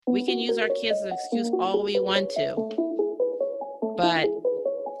We can use our kids as an excuse all we want to,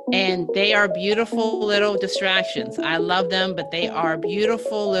 and they are beautiful little distractions. I love them, but they are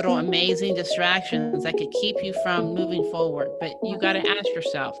beautiful little amazing distractions that could keep you from moving forward. But you got to ask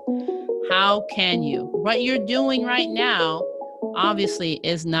yourself, how can you? What you're doing right now obviously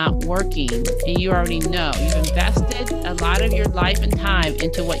is not working, and you already know. You've invested a lot of your life and time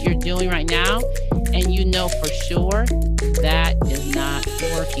into what you're doing right now, and you know for sure that is not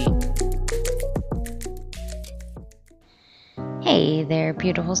working. Hey there,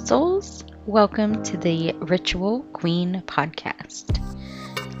 beautiful souls. Welcome to the Ritual Queen podcast.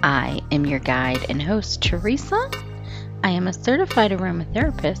 I am your guide and host, Teresa. I am a certified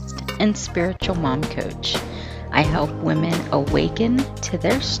aromatherapist and spiritual mom coach. I help women awaken to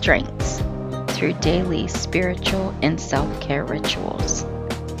their strengths through daily spiritual and self-care rituals.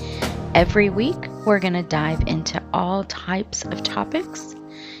 Every week, we're going to dive into all types of topics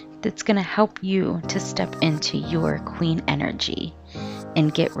that's going to help you to step into your queen energy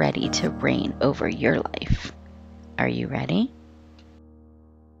and get ready to reign over your life. Are you ready?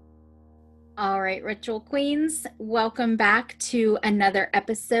 All right, Ritual Queens, welcome back to another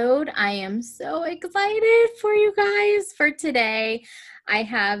episode. I am so excited for you guys for today. I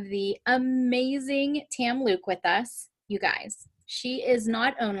have the amazing Tam Luke with us. You guys, she is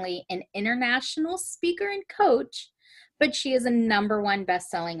not only an international speaker and coach, but she is a #1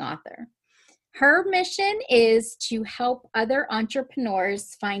 best-selling author. Her mission is to help other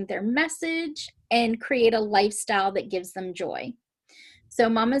entrepreneurs find their message and create a lifestyle that gives them joy. So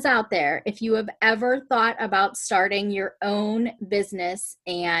mamas out there, if you have ever thought about starting your own business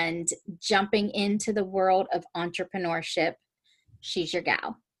and jumping into the world of entrepreneurship, she's your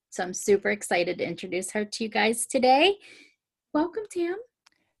gal. So I'm super excited to introduce her to you guys today. Welcome, Tam.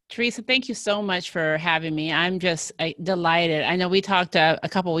 Teresa, thank you so much for having me. I'm just delighted. I know we talked a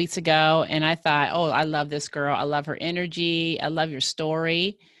couple weeks ago, and I thought, oh, I love this girl. I love her energy. I love your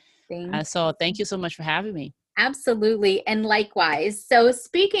story. So thank you so much for having me. Absolutely. And likewise. So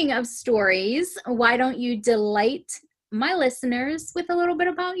speaking of stories, why don't you delight my listeners with a little bit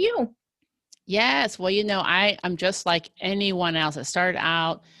about you? Yes. Well, I'm just like anyone else. I started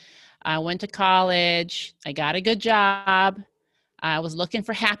out, I went to college, I got a good job. I was looking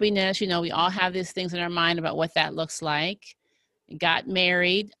for happiness. We all have these things in our mind about what that looks like. Got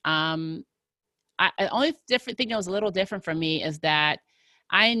married. The only different thing that was a little different for me is that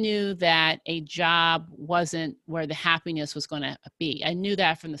I knew that a job wasn't where the happiness was going to be. I knew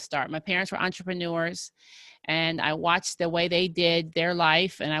that from the start. My parents were entrepreneurs, and I watched the way they did their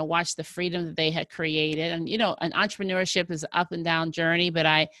life, and I watched the freedom that they had created. And, an entrepreneurship is an up and down journey, but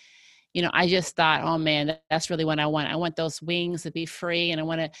I just thought, oh man, that's really what I want. I want those wings to be free, and I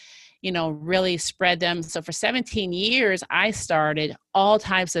want to, really spread them. So for 17 years, I started all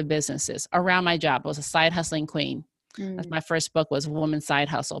types of businesses around my job. I was a side hustling queen. That's my first book, was Woman's Side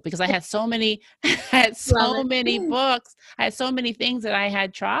Hustle, because I had so many, I had so many books. I had so many things that I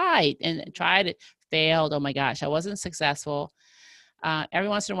had tried it, failed. Oh my gosh, I wasn't successful. Every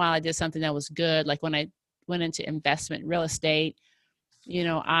once in a while I did something that was good. Like when I went into investment real estate,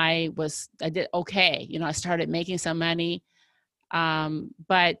 I did okay. I started making some money.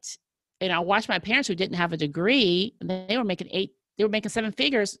 But I watched my parents, who didn't have a degree, and they were making 7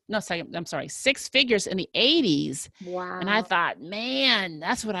 figures. No, I'm sorry, 6 figures in the 80s. Wow. And I thought, man,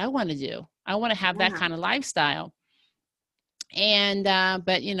 that's what I want to do. I want to have that kind of lifestyle. And,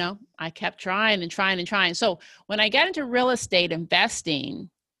 but I kept trying and trying and trying. So when I got into real estate investing,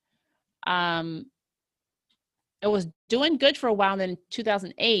 it was doing good for a while. And then in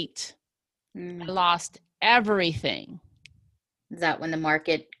 2008, I lost everything. Is that when the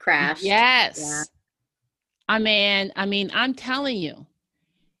market crashed? Yes. Yeah. I mean, I'm telling you.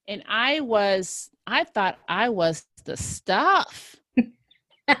 And I thought I was the stuff.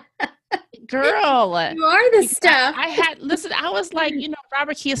 Girl. You are the stuff. I was like,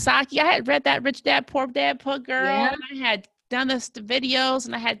 Robert Kiyosaki. I had read that Rich Dad, Poor Dad book, girl. Yeah. And I had done the videos,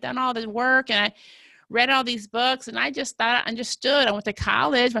 and I had done all the work, and I read all these books, and I just thought I understood. I went to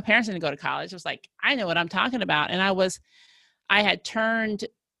college. My parents didn't go to college. It was like, I know what I'm talking about. And I had turned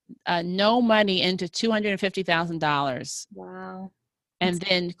no money into $250,000. Wow. And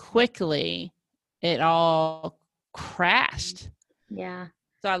then quickly it all crashed. Yeah.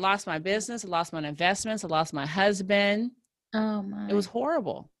 So I lost my business, I lost my investments, I lost my husband. Oh my. It was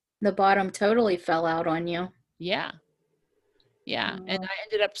horrible. The bottom totally fell out on you. Yeah. Yeah. Oh. And I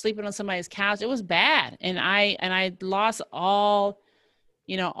ended up sleeping on somebody's couch. It was bad. And I lost all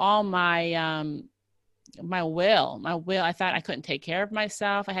my my will. I thought I couldn't take care of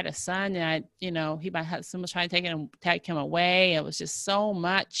myself. I had a son, and my husband was trying to take him away. It was just so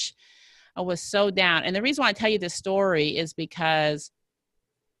much. I was so down. And the reason why I tell you this story is because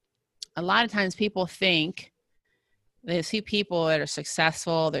a lot of times people think they see people that are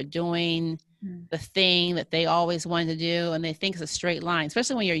successful, they're doing the thing that they always wanted to do, and they think it's a straight line.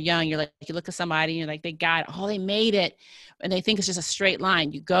 Especially when you're young, you look at somebody and you're like, they got it, they made it, and they think it's just a straight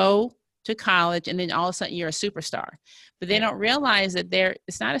line. You go to college and then all of a sudden you're a superstar, but they don't realize that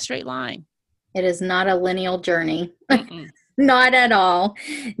it's not a straight line. It is not a linear journey. Not at all.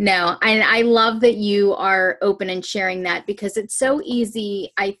 No. I love that you are open and sharing that, because it's so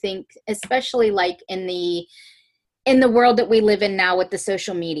easy, I think, especially like in the world that we live in now with the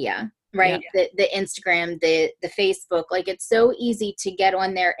social media, right? Yeah. The Instagram, the Facebook, like it's so easy to get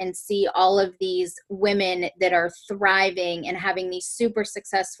on there and see all of these women that are thriving and having these super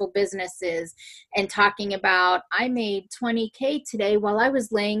successful businesses and talking about, I made 20K today while I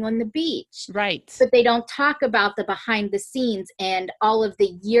was laying on the beach. Right. But they don't talk about the behind the scenes and all of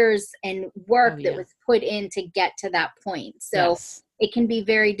the years and work that was put in to get to that point. So it can be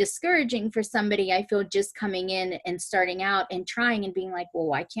very discouraging for somebody, I feel, just coming in and starting out and trying and being like, well,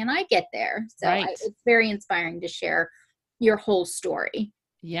 why can't I get there? So it's very inspiring to share your whole story.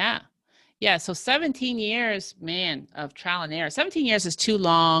 Yeah. Yeah. So 17 years, man, of trial and error. 17 years is too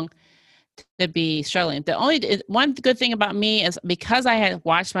long to be struggling. The only one good thing about me is because I had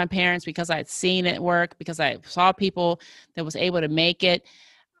watched my parents, because I had seen it work, because I saw people that was able to make it.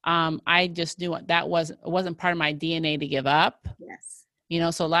 I just knew that wasn't part of my DNA to give up. Yes.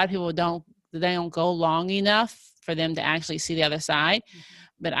 So a lot of people don't go long enough for them to actually see the other side,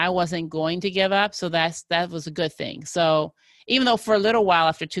 but I wasn't going to give up. So that was a good thing. So even though for a little while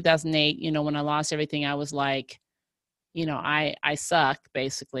after 2008, when I lost everything, I was like, I suck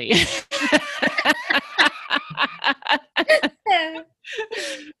basically.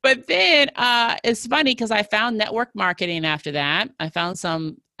 But then it's funny because I found network marketing after that. I found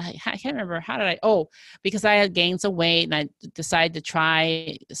I can't remember, because I had gained some weight and I decided to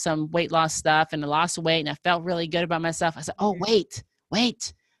try some weight loss stuff, and I lost weight and I felt really good about myself. I said, oh, wait,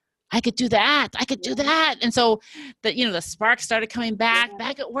 I could do that. I could do that. And so the spark started coming back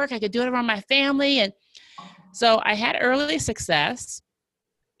at work. I could do it around my family. And so I had early success.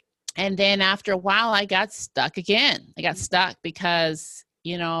 And then after a while, I got stuck again. I got stuck because,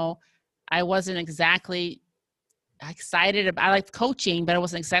 I wasn't exactly excited about, I liked coaching, but I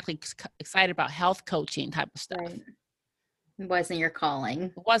wasn't exactly excited about health coaching type of stuff. Right. It wasn't your calling.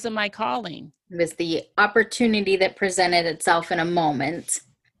 It wasn't my calling. It was the opportunity that presented itself in a moment.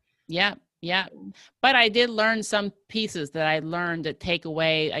 Yeah. Yeah. But I did learn some pieces that I learned to take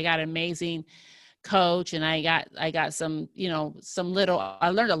away. I got an amazing coach, and I got some, I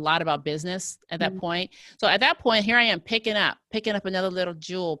learned a lot about business at that point. So at that point, here I am picking up another little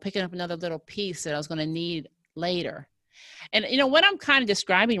jewel, picking up another little piece that I was going to need later. And, what I'm kind of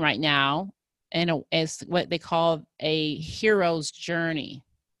describing right now, is what they call a hero's journey.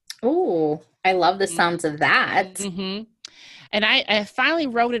 Oh, I love the sounds of that. Mm-hmm. And I finally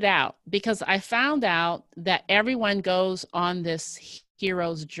wrote it out because I found out that everyone goes on this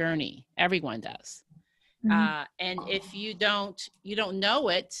hero's journey. Everyone does. And if you don't know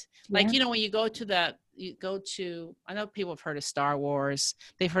it, like, when you go to, I know people have heard of Star Wars.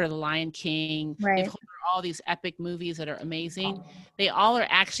 They've heard of The Lion King. Right. They've heard of all these epic movies that are amazing. They all are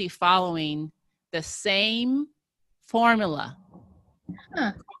actually following the same formula.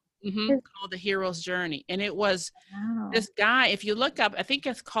 Called the hero's journey. And it was this guy, if you look up, I think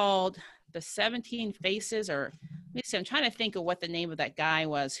it's called the 17 Faces, or let me see, I'm trying to think of what the name of that guy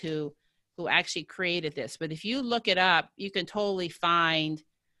was who actually created this. But if you look it up, you can totally find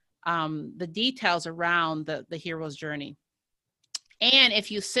the details around the hero's journey. And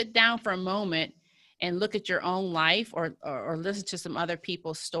if you sit down for a moment and look at your own life or listen to some other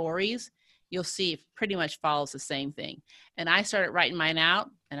people's stories, you'll see it pretty much follows the same thing. And I started writing mine out,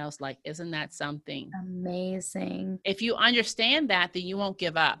 and I was like, isn't that something? Amazing. If you understand that, then you won't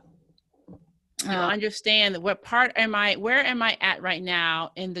give up. You understand that where am I at right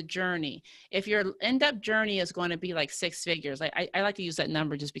now in the journey? If your end up journey is going to be like 6 figures, I like to use that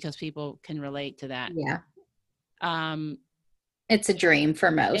number just because people can relate to that. Yeah. It's a dream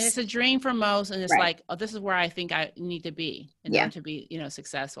for most. And it's a dream for most. And it's like, oh, this is where I think I need to be in order to be,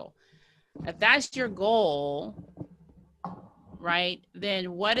 successful. If that's your goal, right,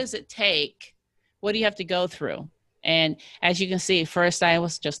 then what does it take? What do you have to go through? And as you can see, first I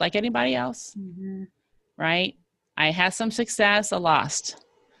was just like anybody else, right? I had some success, I lost.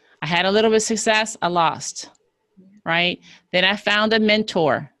 I had a little bit of success, I lost, right? Then I found a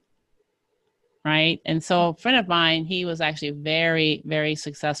mentor. right? And so a friend of mine, he was actually a very, very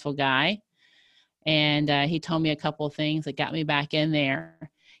successful guy. And he told me a couple of things that got me back in there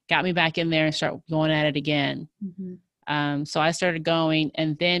and start going at it again. So I started going,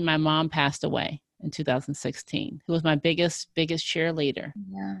 and then my mom passed away in 2016, who was my biggest cheerleader.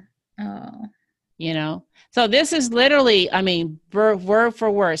 Yeah. Oh. You know, so this is literally, I mean, word for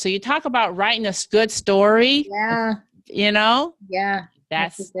word. So you talk about writing a good story. Yeah. You know. Yeah.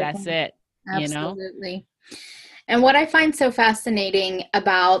 That's it. Absolutely. You know? And what I find so fascinating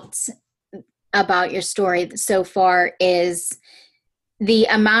about your story so far is the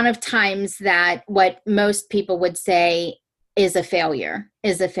amount of times that what most people would say is a failure,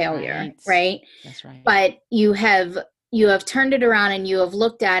 right? That's right. But you have turned it around, and you have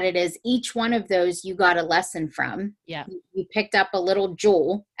looked at it as each one of those you got a lesson from. Yeah. You picked up a little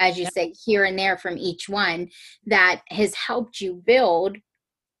jewel, as you say, here and there from each one that has helped you build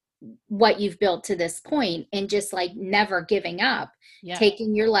what you've built to this point, and just like never giving up,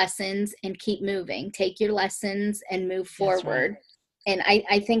 taking your lessons and keep moving, take your lessons and move forward. Right. And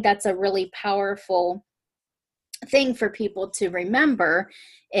I think that's a really powerful thing for people to remember,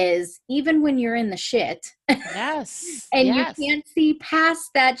 is even when you're in the shit, and you can't see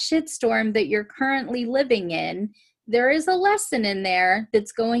past that shitstorm that you're currently living in, there is a lesson in there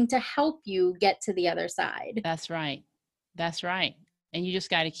that's going to help you get to the other side. That's right. And you just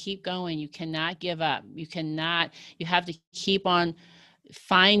got to keep going. You cannot give up. You have to keep on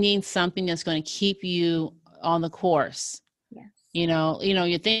finding something that's going to keep you on the course. Yes. You know,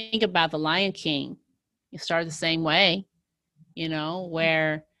 you think about the Lion King. You start the same way,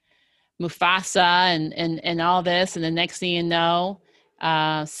 where Mufasa and all this, and the next thing you know,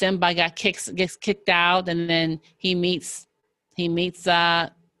 Simba gets kicked out, and then he meets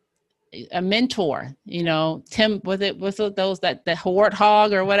a mentor, Tim, was it those that the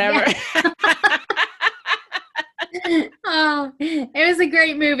warthog or whatever? Yeah. Oh, it was a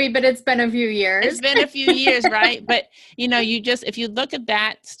great movie, but it's been a few years. Right? But if you look at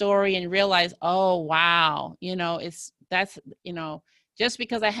that story and realize, oh wow, just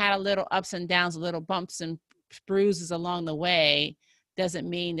because I had a little ups and downs, a little bumps and bruises along the way, doesn't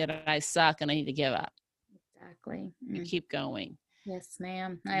mean that I suck and I need to give up. Exactly. You keep going. Yes,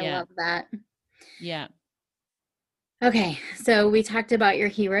 ma'am. I love that. Yeah. Okay, so we talked about your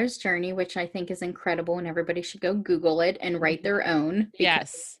hero's journey, which I think is incredible, and everybody should go Google it and write their own.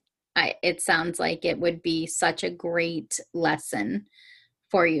 Yes. It sounds like it would be such a great lesson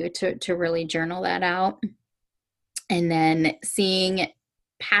for you to really journal that out. And then seeing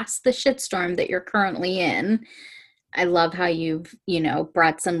past the shitstorm that you're currently in, I love how you've,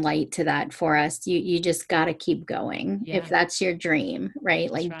 brought some light to that for us. You just got to keep going if that's your dream,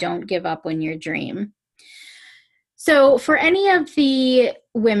 right? Like, don't give up on your dream. So for any of the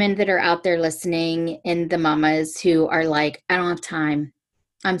women that are out there listening, and the mamas who are like, I don't have time.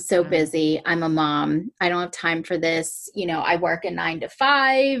 I'm so busy. I'm a mom. I don't have time for this. I work a 9 to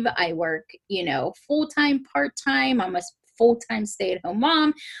 5. I work, full-time, part-time. I'm a full-time stay-at-home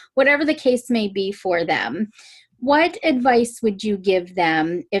mom, whatever the case may be for them. What advice would you give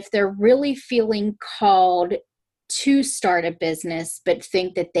them if they're really feeling called to start a business, but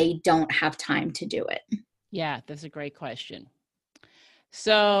think that they don't have time to do it? Yeah, that's a great question.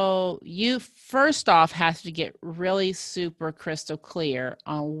 So you first off have to get really super crystal clear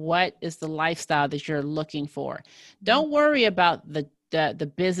on what is the lifestyle that you're looking for. Don't worry about the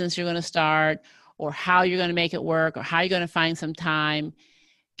business you're going to start, or how you're going to make it work, or how you're going to find some time.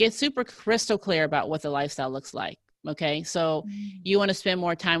 Get super crystal clear about what the lifestyle looks like. Okay. So you want to spend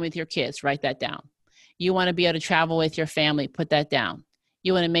more time with your kids, write that down. You want to be able to travel with your family, put that down.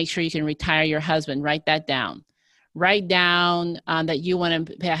 You want to make sure you can retire your husband, write that down. Write down that you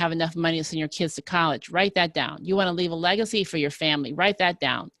want to have enough money to send your kids to college. Write that down. You want to leave a legacy for your family. Write that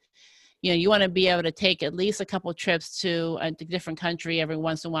down. You want to be able to take at least a couple trips to a different country every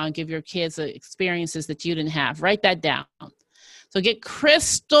once in a while and give your kids experiences that you didn't have. Write that down. So get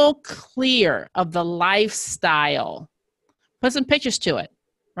crystal clear of the lifestyle. Put some pictures to it,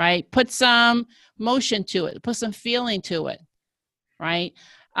 right? Put some motion to it. Put some feeling to it, right?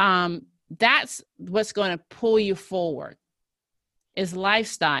 That's what's going to pull you forward, is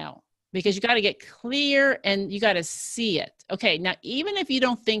lifestyle, because you got to get clear and you got to see it. Okay, now, even if you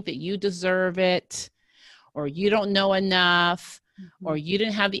don't think that you deserve it, or you don't know enough, or you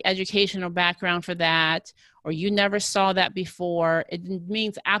didn't have the educational background for that, or you never saw that before, it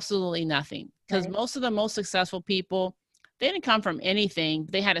means absolutely nothing. Because most of the most successful people, they didn't come from anything.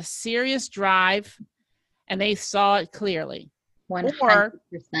 They had a serious drive and they saw it clearly. 100%.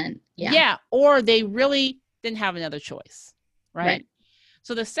 Or they really didn't have another choice, right?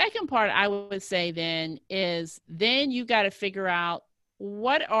 So the second part I would say then is then you got to figure out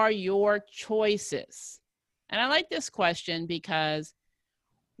what are your choices. And I like this question because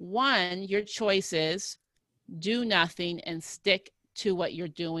one, your choices, do nothing and stick to what you're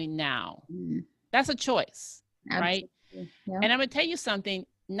doing now. That's a choice, right? Yeah. And I'm going to tell you something,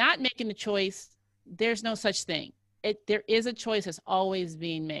 not making the choice, there's no such thing. There is a choice that's always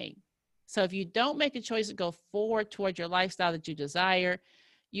being made. So if you don't make a choice to go forward toward your lifestyle that you desire,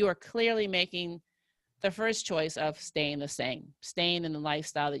 you are clearly making the first choice of staying the same, staying in the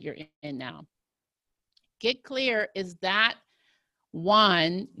lifestyle that you're in now. Get clear, is that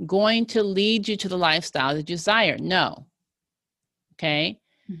one going to lead you to the lifestyle that you desire? No. Okay.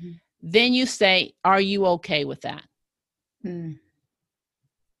 Mm-hmm. Then you say, are you okay with that?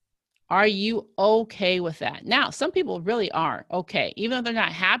 Are you okay with that? Now, some people really are okay, even if they're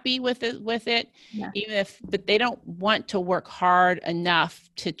not happy with it, but they don't want to work hard enough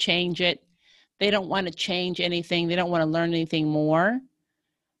to change it. They don't want to change anything. They don't want to learn anything more.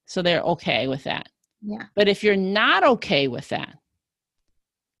 So they're okay with that. Yeah. But if you're not okay with that,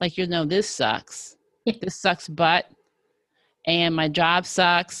 like, this sucks. This sucks butt. And my job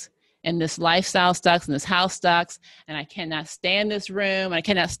sucks. And this lifestyle sucks, and this house sucks, and I cannot stand this room, I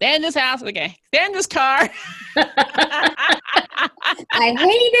cannot stand this house, I can't stand this car. I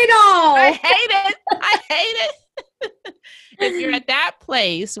hate it all. I hate it. If you're at that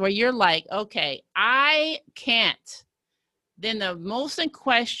place where you're like, okay, I can't, then the most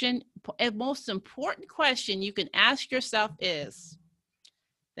important question you can ask yourself is,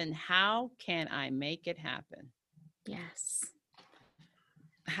 then how can I make it happen? Yes.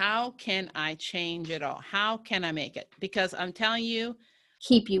 How can I change it all? How can I make it? Because I'm telling you,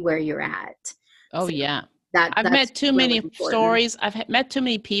 keep you where you're at. Oh, so yeah. I've met too many stories. I've met too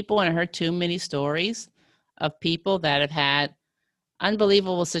many people and heard too many stories of people that have had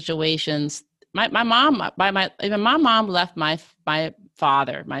unbelievable situations. My mom left my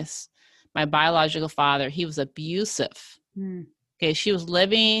father, my biological father. He was abusive. Okay, she was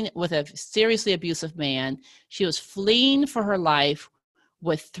living with a seriously abusive man. She was fleeing for her life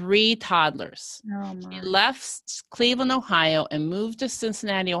with 3 toddlers. She left Cleveland, Ohio, and moved to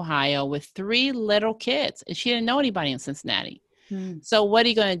Cincinnati, Ohio with 3 little kids. And she didn't know anybody in Cincinnati. So what are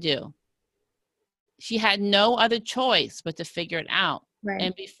you going to do? She had no other choice but to figure it out. Right.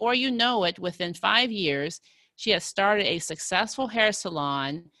 And before you know it, within 5 years, she had started a successful hair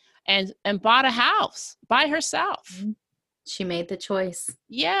salon and bought a house by herself. She made the choice.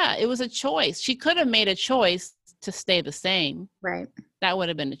 Yeah, it was a choice. She could have made a choice to stay the same. Right. That would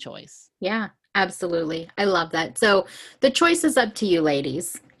have been a choice. Yeah, absolutely. I love that. So the choice is up to you,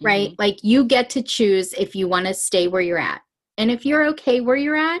 ladies, right? Like, you get to choose if you want to stay where you're at. And if you're okay where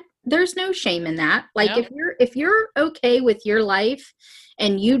you're at, there's no shame in that. Like, if you're okay with your life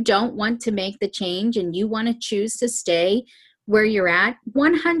and you don't want to make the change and you want to choose to stay where you're at,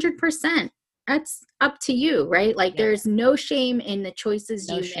 100%. That's up to you, right? Like, there's no shame in the choices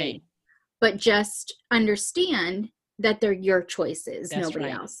you make, but just understand that they're your choices, nobody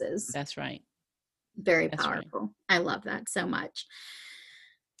else's. That's right. Very powerful. Right. I love that so much.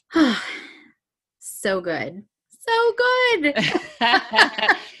 So good. So good.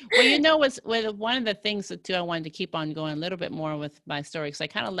 Well, what's one of the things that too, I wanted to keep on going a little bit more with my story, because I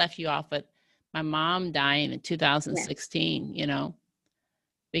kind of left you off with my mom dying in 2016,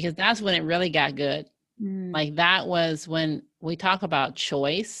 because that's when it really got good. Like, that was when we talk about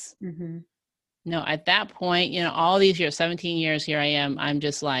choice. No, at that point, all these years, 17 years, here I am, I'm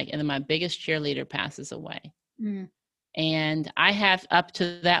just like, and then my biggest cheerleader passes away. And I have, up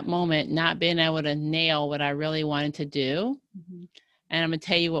to that moment, not been able to nail what I really wanted to do. And I'm going to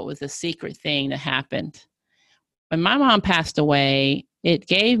tell you what was the secret thing that happened. When my mom passed away, it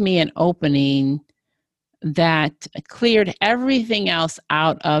gave me an opening that cleared everything else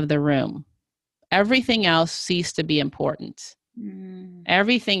out of the room. Everything else ceased to be important.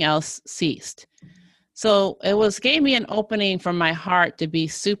 Everything else ceased. So it gave me an opening from my heart to be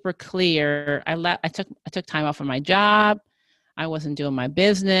super clear. I took time off of my job. I wasn't doing my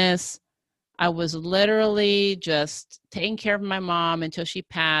business. I was literally just taking care of my mom until she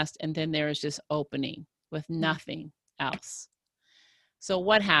passed. And then there was this opening with nothing else. So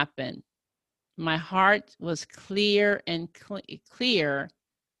what happened? My heart was clear and clear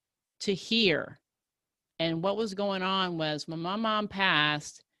to hear. And what was going on was, when my mom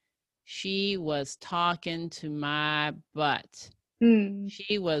passed, she was talking to my butt.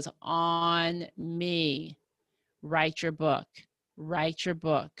 She was on me. Write your book. Write your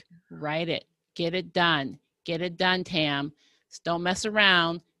book. Write it. Get it done. Get it done, Tam. Don't mess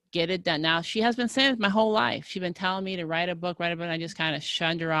around. get it done. Now, she has been saying it my whole life. She's been telling me to write a book, and I just kind of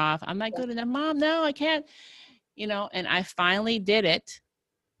shunned her off. I'm not good enough, Mom. No, I can't, and I finally did it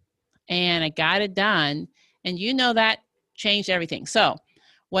and I got it done. And that changed everything. So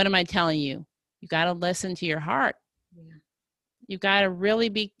what am I telling you? You got to listen to your heart. Yeah. You got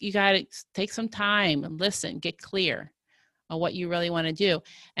to you got to take some time and listen, get clear on what you really want to do.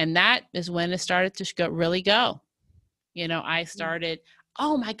 And that is when it started to really go. I started,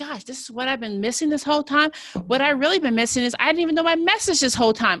 oh my gosh, this is what I've been missing this whole time. What I really been missing is I didn't even know my message this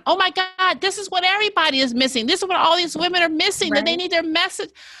whole time. Oh my God, this is what everybody is missing. This is what all these women are missing, that they need their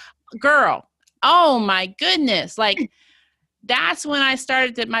message. Girl, oh my goodness. Like, that's when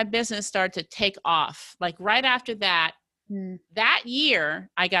my business started to take off. Like right after that, that year,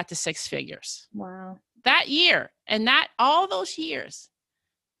 I got to 6 figures. Wow. That year. And all those years.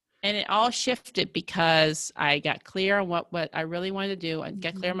 And it all shifted because I got clear on what I really wanted to do. I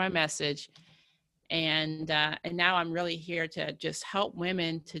got clear on my message. And now I'm really here to just help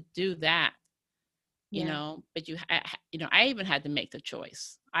women to do that. But I even had to make the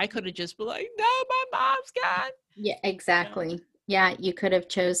choice. I could have just been like, no, my mom's gone. Yeah, exactly. Yeah, you could have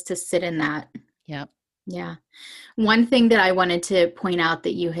chose to sit in that. Yep. Yeah. One thing that I wanted to point out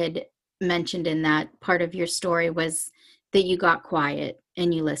that you had mentioned in that part of your story was that you got quiet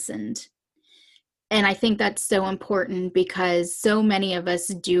and you listened. And I think that's so important because so many of us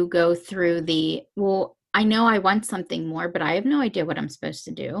do go through I know I want something more, but I have no idea what I'm supposed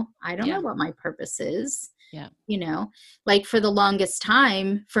to do. I don't know what my purpose is. Yeah. Like for the longest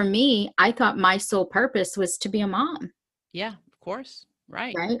time for me, I thought my sole purpose was to be a mom. Yeah, of course.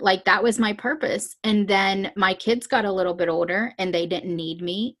 Right. Right. Like that was my purpose. And then my kids got a little bit older and they didn't need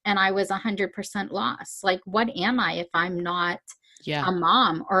me. And I was 100% lost. Like, what am I if I'm not a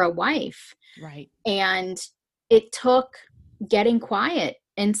mom or a wife? Right. And it took getting quiet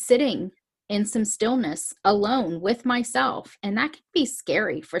and sitting in some stillness alone with myself. And that can be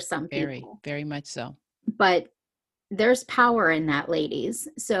scary for some people. Very much so. But there's power in that, ladies.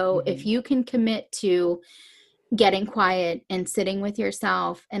 So if you can commit to getting quiet and sitting with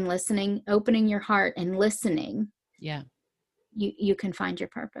yourself and listening, opening your heart and listening, you can find your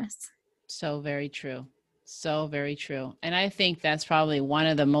purpose. So very true. So very true. And I think that's probably one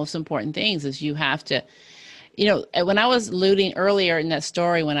of the most important things is you have to, when I was alluding earlier in that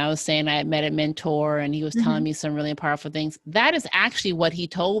story, when I was saying I had met a mentor and he was telling me some really powerful things, that is actually what he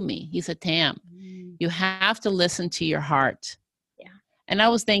told me. He said, Tam, you have to listen to your heart. Yeah. And I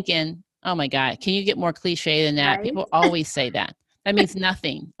was thinking, oh my God, can you get more cliche than that? Right? People always say that. That means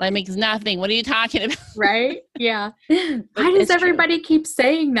nothing. That means nothing. What are you talking about? Right? Yeah. Why does everybody keep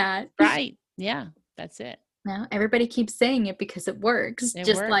saying that? Right. Yeah, that's it. No, everybody keeps saying it because it works.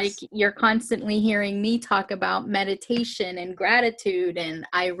 Like you're constantly hearing me talk about meditation and gratitude, and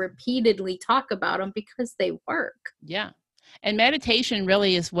I repeatedly talk about them because they work. Yeah. And meditation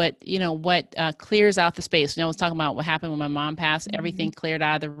really is what clears out the space. I was talking about what happened when my mom passed. Everything cleared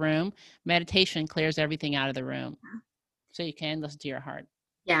out of the room. Meditation clears everything out of the room. So you can listen to your heart.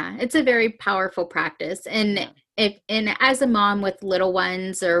 Yeah, it's a very powerful practice. And as a mom with little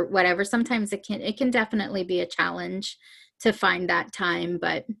ones or whatever, sometimes it can definitely be a challenge to find that time,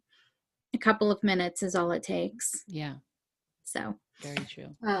 but a couple of minutes is all it takes. Yeah. So very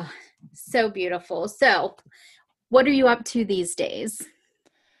true. Oh, so beautiful. So what are you up to these days?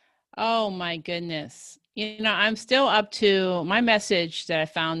 Oh my goodness. I'm still up to my message that I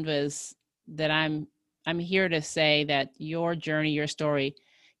found was that I'm here to say that your journey, your story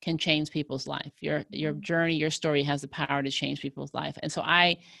can change people's life. Your journey, your story has the power to change people's life. And so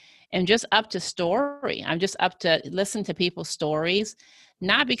I am just up to story. I'm just up to listen to people's stories,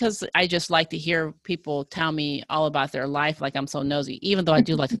 not because I just like to hear people tell me all about their life like I'm so nosy, even though I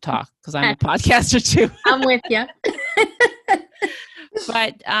do like to talk because I'm a podcaster too. I'm with you.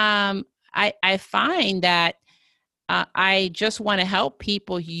 But I find that I just want to help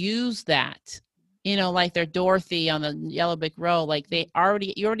people use that, like they're Dorothy on the Yellow Brick Road, like you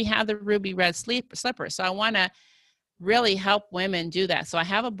already have the ruby red slipper. So I want to really help women do that. So I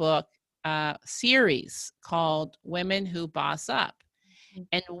have a book series called Women Who Boss Up.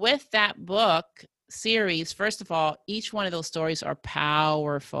 And with that book series, first of all, each one of those stories are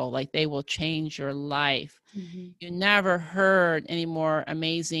powerful. Like they will change your life. You never heard any more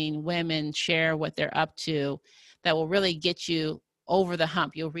amazing women share what they're up to that will really get you over the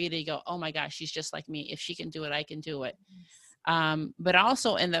hump. You'll read it and go, oh my gosh, she's just like me. If she can do it, I can do it. But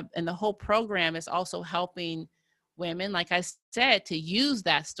also in the whole program is also helping women, like I said, to use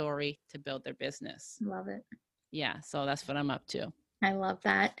that story to build their business. Love it. Yeah. So that's what I'm up to. I love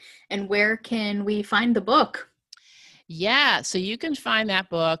that. And where can we find the book? Yeah, so you can find that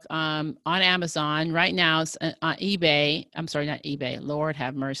book on Amazon right now. It's on eBay. I'm sorry, not eBay. Lord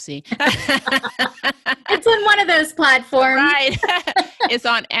have mercy. It's on one of those platforms. Right. It's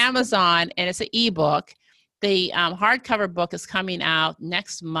on Amazon, and it's an ebook. The hardcover book is coming out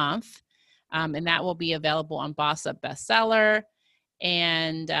next month, and that will be available on Boss Up Bestseller.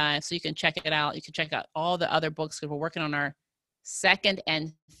 And so you can check it out. You can check out all the other books because we're working on our second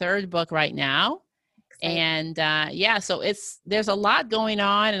and third book right now. And yeah, so there's a lot going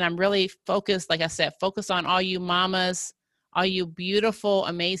on, and I'm really focused, like I said, focused on all you mamas, all you beautiful,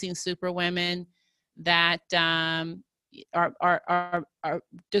 amazing super women that are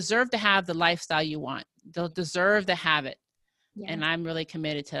deserve to have the lifestyle you want. They'll deserve to have it. Yes. And I'm really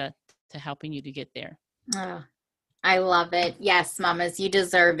committed to helping you to get there. Oh, I love it. Yes, mamas, you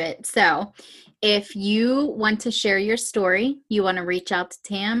deserve it. So if you want to share your story, you want to reach out to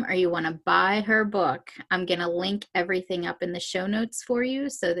Tam, or you want to buy her book, I'm going to link everything up in the show notes for you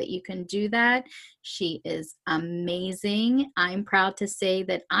so that you can do that. She is amazing. I'm proud to say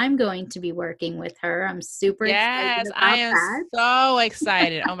that I'm going to be working with her. I'm super excited about I am that. so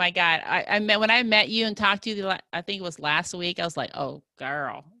excited. Oh my God. When I met you and talked to you, I think it was last week, I was like, oh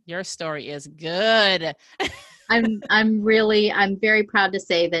girl, your story is good. I'm very proud to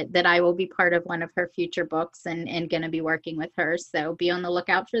say that I will be part of one of her future books and going to be working with her. So be on the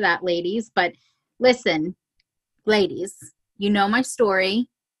lookout for that, ladies. But listen, ladies, you know my story.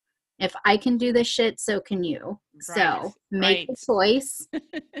 If I can do this shit, so can you. Right, so make the choice.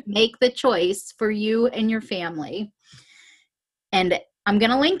 Make the choice for you and your family. And I'm going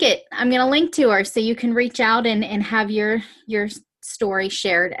to link it. I'm going to link to her so you can reach out and have your story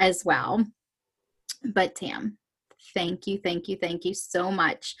shared as well. But Tam, thank you so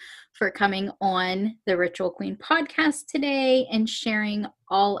much for coming on the Ritual Queen podcast today and sharing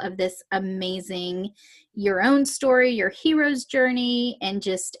all of this amazing, your own story, your hero's journey, and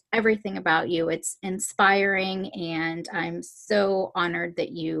just everything about you. It's inspiring, and I'm so honored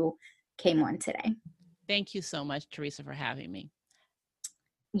that you came on today. Thank you so much, Teresa, for having me.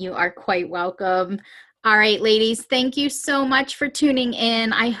 You are quite welcome. All right, ladies, thank you so much for tuning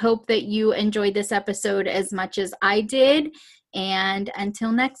in. I hope that you enjoyed this episode as much as I did. And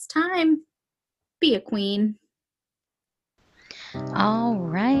until next time, be a queen. All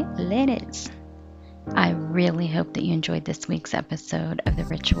right, ladies. I really hope that you enjoyed this week's episode of the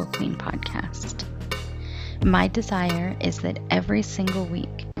Ritual Queen podcast. My desire is that every single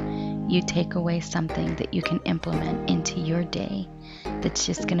week you take away something that you can implement into your day that's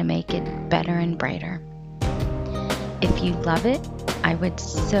just going to make it better and brighter. If you love it, I would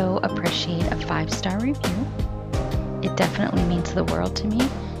so appreciate a 5-star review. It definitely means the world to me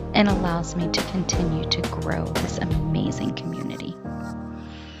and allows me to continue to grow this amazing community.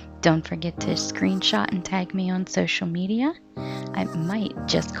 Don't forget to screenshot and tag me on social media. I might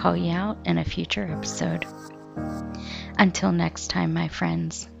just call you out in a future episode. Until next time, my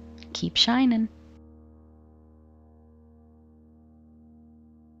friends, keep shining.